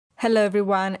Hello,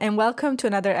 everyone, and welcome to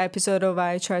another episode of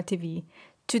IHR TV.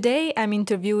 Today, I'm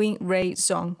interviewing Rui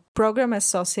Zhong, Program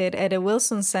Associate at the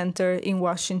Wilson Center in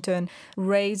Washington.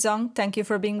 Rui Zhong, thank you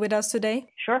for being with us today.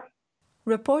 Sure.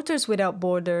 Reporters Without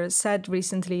Borders said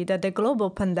recently that the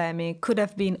global pandemic could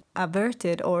have been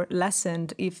averted or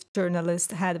lessened if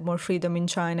journalists had more freedom in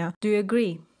China. Do you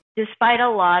agree? Despite a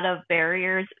lot of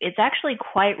barriers, it's actually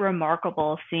quite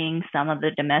remarkable seeing some of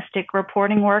the domestic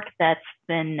reporting work that's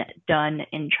been done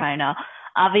in China.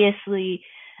 Obviously,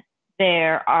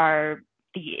 there are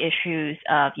the issues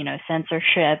of,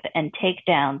 censorship and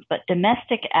takedowns, but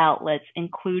domestic outlets,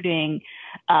 including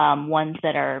ones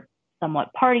that are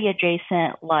somewhat party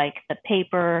adjacent, like the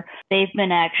paper, they've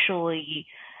been actually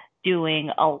doing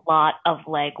a lot of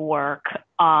legwork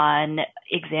on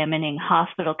examining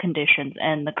hospital conditions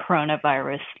and the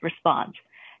coronavirus response.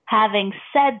 Having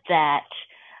said that,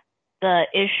 the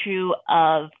issue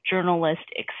of journalist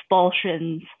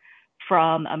expulsions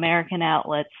from American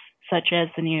outlets such as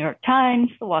the New York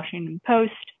Times, the Washington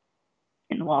Post,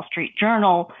 and the Wall Street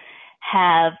Journal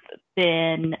have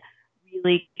been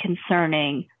really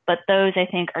concerning, but those I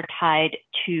think are tied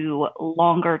to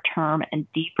longer term and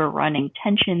deeper running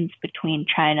tensions between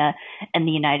China and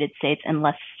the United States and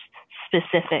less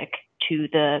specific to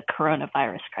the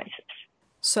coronavirus crisis.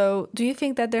 So, do you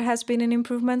think that there has been an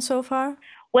improvement so far?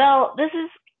 Well, this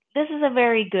is a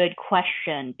very good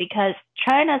question because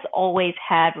China's always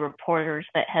had reporters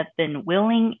that have been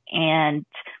willing and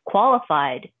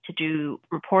qualified to do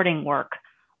reporting work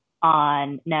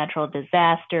on natural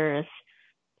disasters,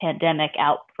 pandemic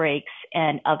outbreaks,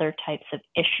 and other types of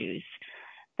issues.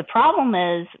 The problem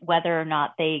is whether or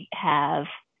not they have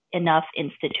enough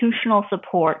institutional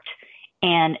support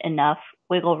and enough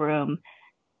wiggle room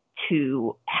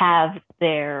to have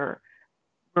their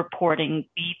reporting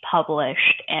be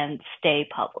published and stay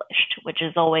published, which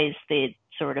is always the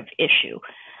sort of issue.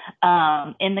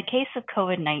 In the case of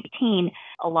COVID-19,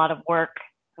 a lot of work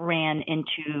ran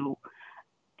into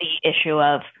the issue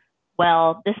of,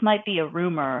 well, this might be a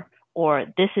rumor, or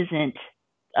this isn't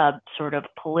a sort of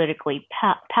politically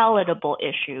palatable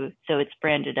issue, so it's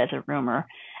branded as a rumor.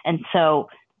 And so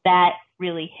that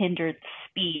really hindered the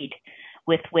speed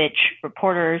with which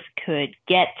reporters could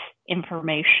get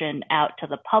information out to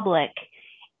the public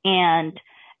and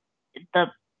the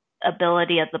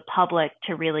ability of the public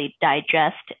to really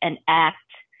digest and act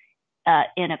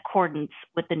in accordance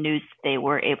with the news they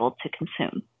were able to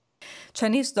consume.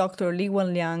 Chinese doctor Li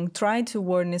Wenliang tried to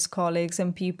warn his colleagues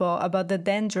and people about the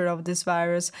danger of this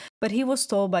virus, but he was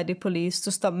told by the police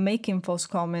to stop making false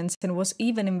comments and was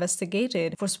even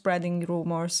investigated for spreading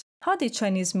rumors. How did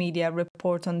Chinese media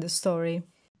report on this story?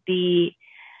 The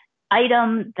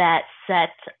item that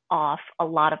set off a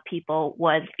lot of people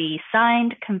was the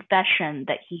signed confession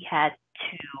that he had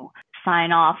to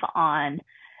sign off on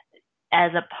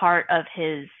as a part of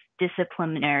his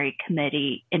disciplinary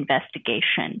committee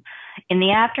investigation. In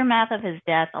the aftermath of his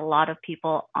death, a lot of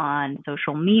people on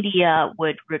social media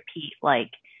would repeat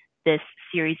this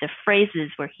series of phrases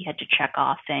where he had to check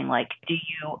off saying do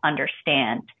you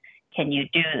understand? Can you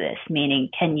do this? Meaning,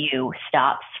 can you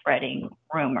stop spreading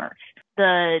rumors?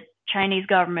 The Chinese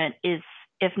government is,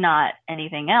 if not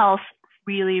anything else,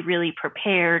 really, really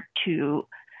prepared to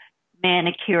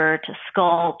manicure, to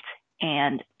sculpt,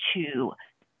 and to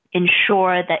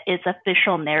ensure that its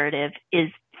official narrative is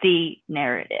the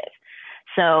narrative.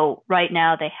 So right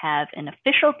now they have an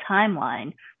official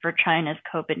timeline for China's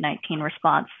COVID-19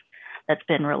 response that's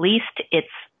been released. It's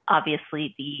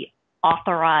obviously the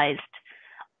authorized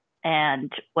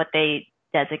and what they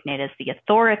designate as the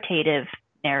authoritative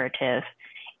narrative.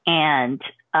 And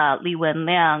Li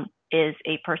Wenliang is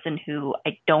a person who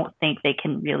I don't think they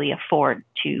can really afford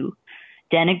to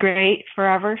denigrate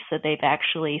forever. So they've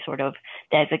actually sort of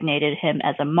designated him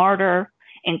as a martyr,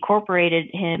 incorporated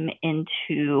him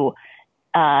into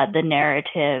the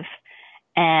narrative,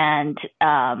 and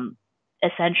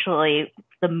essentially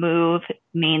the move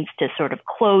means to sort of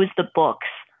close the books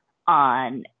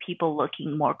on people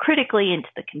looking more critically into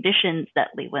the conditions that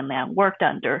Li Wenliang worked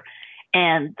under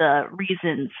and the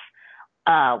reasons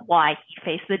why he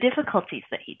faced the difficulties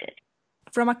that he did.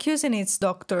 From accusing its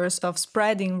doctors of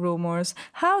spreading rumors,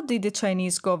 how did the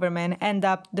Chinese government end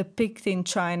up depicting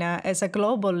China as a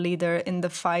global leader in the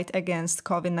fight against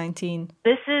COVID-19?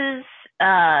 This is,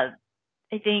 I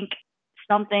think,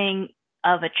 something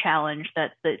of a challenge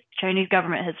that the Chinese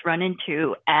government has run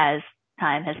into as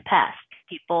time has passed.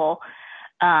 People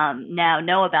now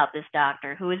know about this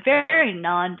doctor who was very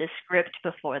nondescript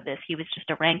before this. He was just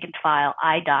a rank and file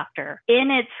eye doctor. In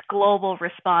its global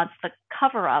response, the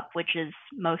cover-up, which is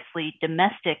mostly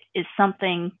domestic, is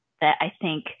something that I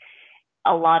think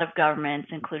a lot of governments,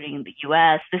 including the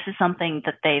US, this is something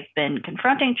that they've been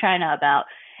confronting China about.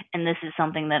 And this is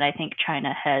something that I think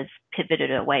China has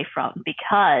pivoted away from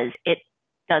because it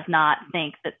does not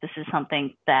think that this is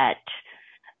something that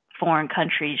foreign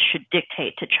countries should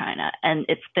dictate to China. And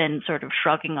it's been sort of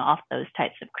shrugging off those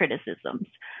types of criticisms.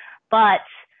 But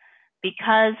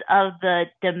because of the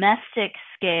domestic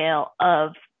scale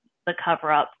of the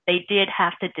cover up, they did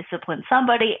have to discipline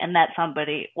somebody, and that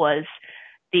somebody was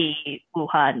the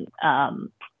Wuhan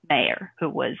mayor who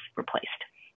was replaced.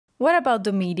 What about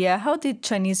the media? How did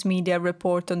Chinese media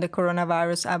report on the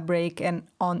coronavirus outbreak and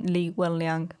on Li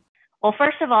Wenliang? Well,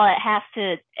 first of all,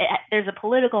 there's a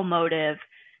political motive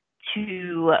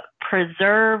to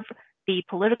preserve the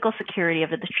political security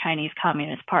of the Chinese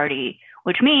Communist Party,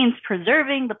 which means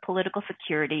preserving the political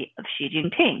security of Xi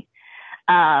Jinping.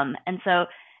 And so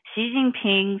Xi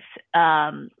Jinping's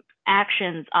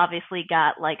actions obviously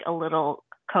got like a little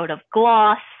coat of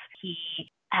gloss. He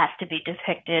has to be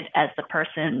depicted as the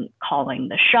person calling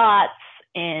the shots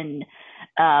in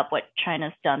what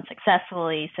China's done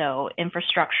successfully. So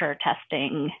infrastructure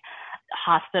testing,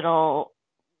 hospital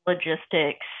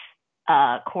logistics,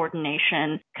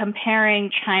 coordination,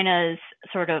 comparing China's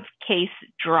sort of case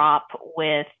drop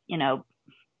with,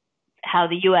 how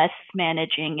the U.S. is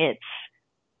managing its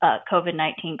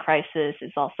COVID-19 crisis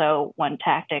is also one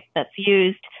tactic that's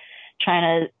used.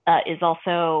 China is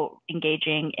also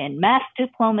engaging in mass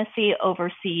diplomacy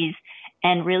overseas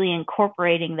and really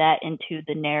incorporating that into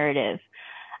the narrative.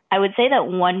 I would say that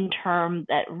one term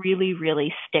that really,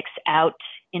 really sticks out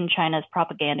in China's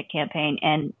propaganda campaign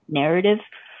and narrative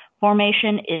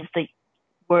formation is the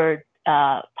word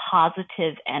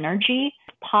positive energy,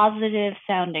 positive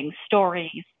sounding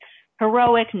stories,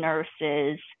 heroic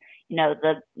nurses,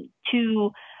 the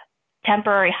 2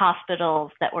 temporary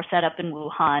hospitals that were set up in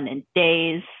Wuhan in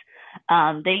days.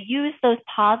 They use those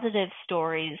positive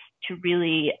stories to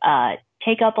really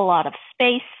take up a lot of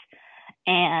space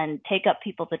and take up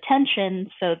people's attention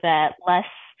so that less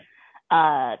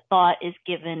thought is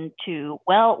given to,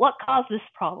 well, what caused this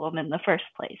problem in the first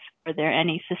place? Are there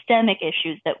any systemic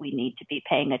issues that we need to be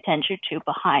paying attention to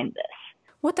behind this?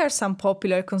 What are some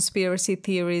popular conspiracy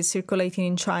theories circulating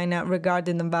in China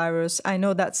regarding the virus? I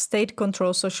know that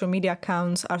state-controlled social media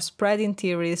accounts are spreading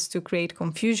theories to create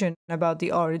confusion about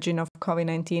the origin of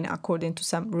COVID-19, according to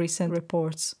some recent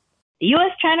reports. The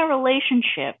U.S.-China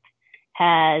relationship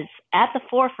has, at the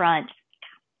forefront,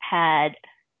 had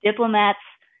diplomats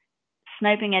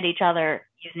sniping at each other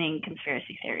using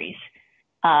conspiracy theories.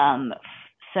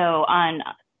 So on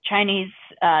Chinese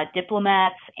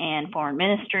diplomats and foreign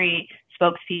ministry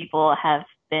spokespeople have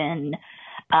been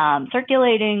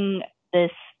circulating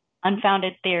this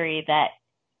unfounded theory that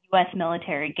U.S.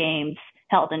 military games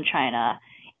held in China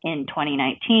in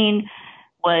 2019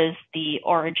 was the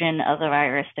origin of the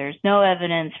virus. There's no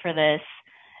evidence for this.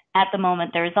 At the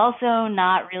moment, there is also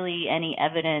not really any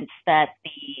evidence that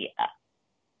the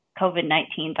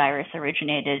COVID-19 virus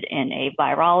originated in a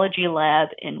virology lab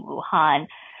in Wuhan.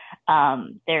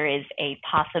 There is a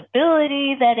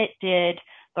possibility that it did,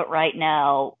 but right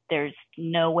now there's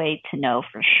no way to know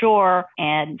for sure.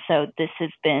 And so this has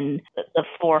been the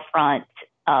forefront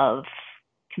of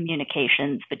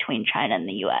communications between China and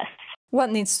the U.S. What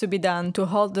needs to be done to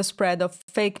halt the spread of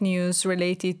fake news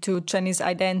related to Chinese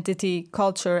identity,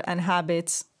 culture, and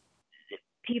habits?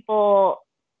 People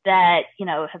that,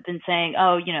 have been saying,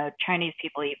 Chinese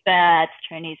people eat bats,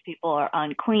 Chinese people are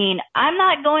unclean. I'm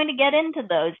not going to get into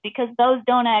those because those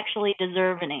don't actually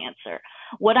deserve an answer.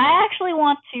 What I actually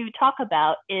want to talk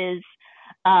about is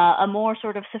a more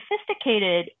sort of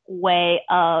sophisticated way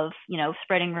of,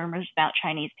 spreading rumors about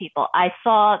Chinese people. I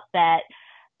saw that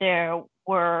there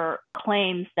were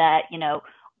claims that,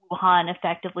 Wuhan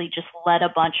effectively just let a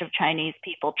bunch of Chinese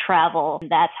people travel,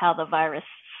 and that's how the virus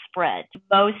spread.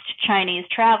 Most Chinese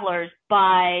travelers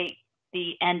by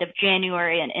the end of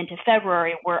January and into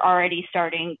February were already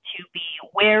starting to be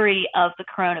wary of the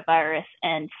coronavirus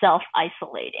and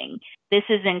self-isolating. This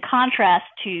is in contrast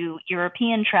to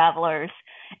European travelers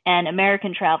and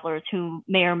American travelers who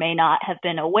may or may not have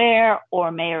been aware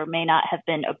or may not have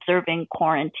been observing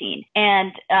quarantine.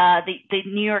 And the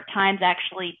New York Times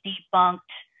actually debunked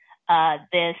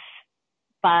this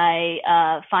by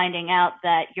finding out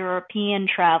that European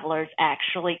travelers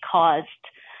actually caused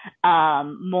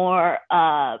more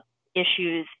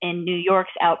issues in New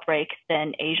York's outbreak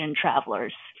than Asian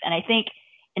travelers. And I think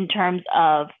in terms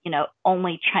of,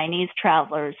 only Chinese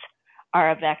travelers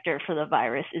are a vector for the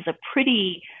virus is a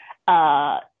pretty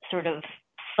sort of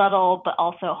subtle but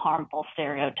also harmful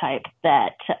stereotype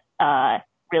that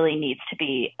really needs to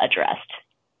be addressed.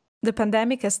 The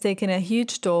pandemic has taken a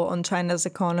huge toll on China's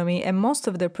economy, and most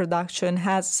of their production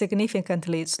has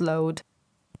significantly slowed.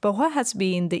 But what has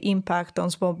been the impact on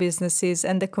small businesses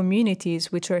and the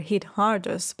communities which are hit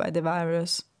hardest by the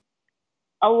virus?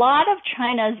 A lot of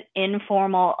China's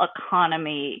informal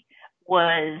economy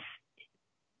was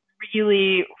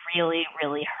really, really,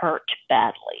 really hurt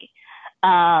badly.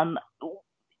 Um,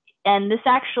 and this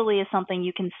actually is something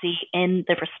you can see in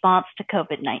the response to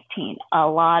COVID-19. A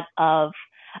lot of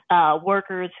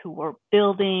workers who were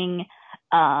building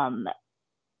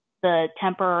the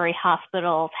temporary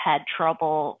hospitals had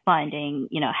trouble finding,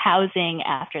 housing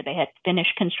after they had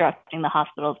finished constructing the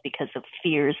hospitals because of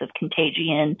fears of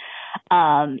contagion.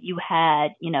 You had,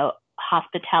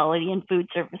 hospitality and food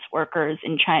service workers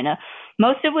in China,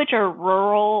 most of which are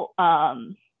rural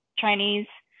Chinese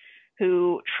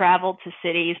who traveled to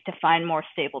cities to find more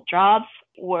stable jobs,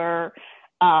 were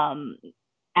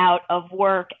out of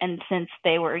work. And since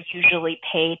they were usually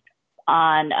paid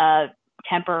on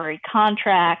temporary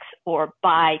contracts or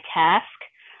by task,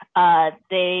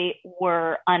 they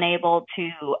were unable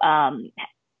to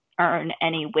earn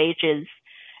any wages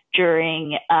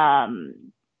during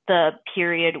the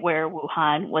period where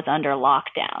Wuhan was under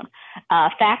lockdown.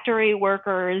 Factory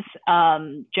workers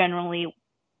generally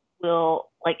will,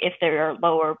 like if there are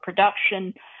lower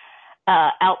production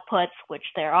outputs, which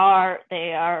there are,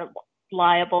 they are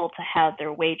liable to have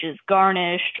their wages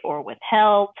garnished or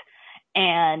withheld.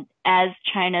 And as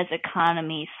China's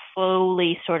economy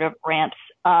slowly sort of ramps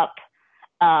up,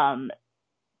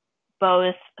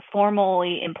 both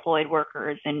formally employed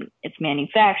workers in its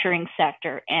manufacturing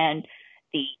sector and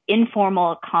the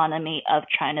informal economy of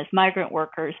China's migrant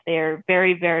workers, they're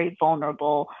very, very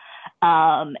vulnerable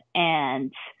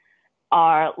and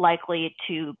are likely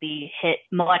to be hit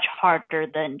much harder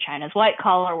than China's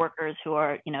white-collar workers who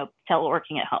are,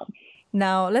 teleworking at home.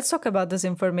 Now, let's talk about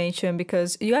disinformation,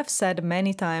 because you have said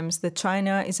many times that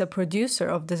China is a producer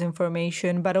of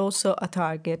disinformation, but also a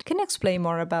target. Can you explain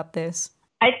more about this?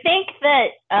 I think that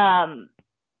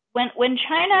when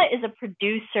China is a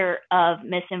producer of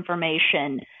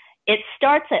misinformation, it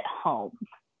starts at home,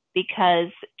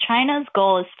 because China's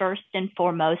goal is first and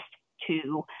foremost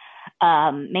to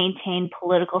maintain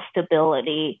political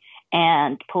stability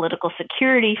and political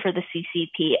security for the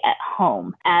CCP at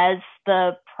home. As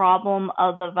the problem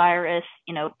of the virus,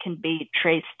 can be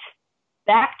traced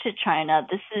back to China,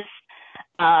 this is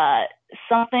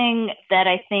something that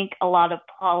I think a lot of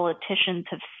politicians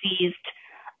have seized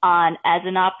on as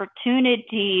an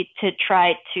opportunity to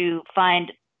try to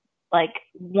find like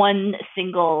one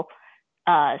single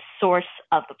source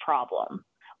of the problem.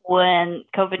 When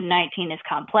COVID-19 is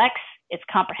complex, it's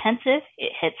comprehensive,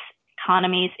 it hits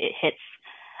economies, it hits,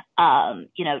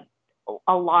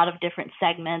 a lot of different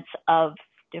segments of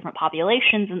different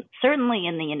populations, and certainly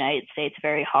in the United States,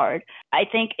 very hard. I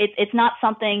think it's not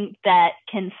something that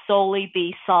can solely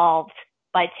be solved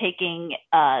by taking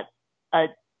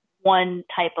one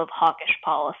type of hawkish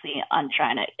policy on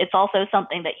China. It's also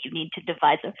something that you need to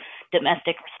devise a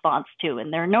domestic response to,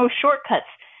 and there are no shortcuts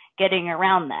getting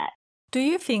around that. Do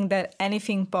you think that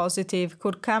anything positive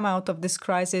could come out of this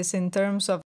crisis in terms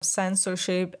of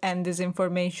censorship and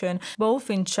disinformation, both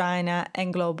in China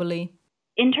and globally?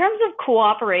 In terms of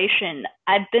cooperation,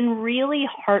 I've been really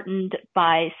heartened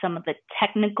by some of the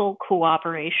technical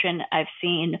cooperation I've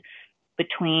seen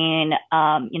between,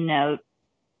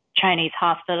 Chinese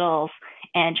hospitals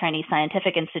and Chinese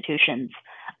scientific institutions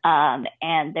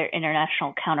and their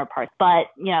international counterparts. But,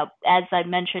 as I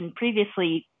mentioned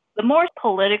previously, the more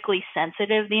politically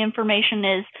sensitive the information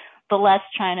is, the less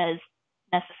China is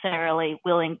necessarily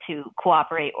willing to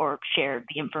cooperate or share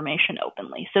the information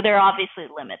openly. So there are obviously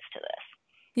limits to this.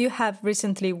 You have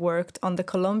recently worked on the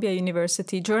Columbia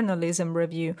University Journalism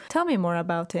Review. Tell me more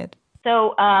about it.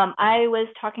 So I was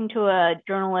talking to a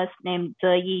journalist named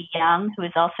Ziyi Yang, who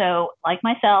is also, like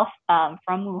myself,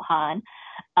 from Wuhan.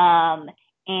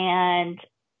 And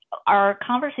our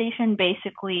conversation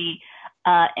basically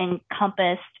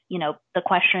encompassed, the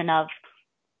question of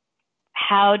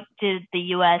how did the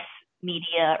U.S.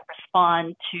 media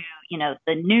respond to,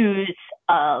 the news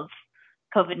of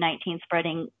COVID-19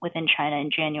 spreading within China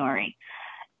in January.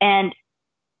 And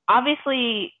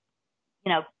obviously,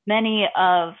 many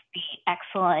of the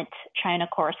excellent China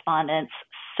correspondents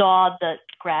saw the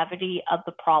gravity of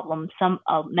the problem.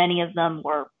 Many of them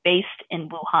were based in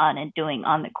Wuhan and doing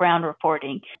on the ground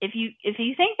reporting. If you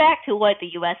think back to what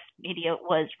the U.S. media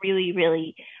was really,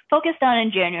 really focused on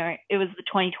in January, it was the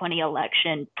 2020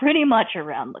 election, pretty much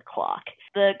around the clock.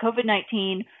 The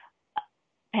COVID-19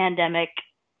 pandemic,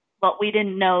 well, we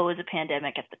didn't know it was a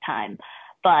pandemic at the time,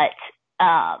 but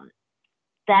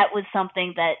that was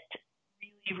something that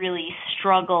really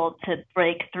struggled to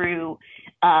break through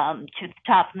to the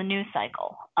top of the news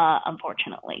cycle,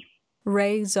 unfortunately.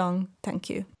 Rui Zhong, thank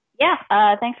you. Yeah,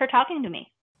 thanks for talking to me.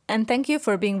 And thank you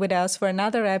for being with us for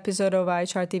another episode of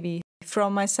iChart TV.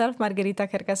 From myself, Margherita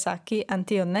Karkasaki,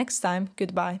 until next time,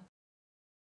 goodbye.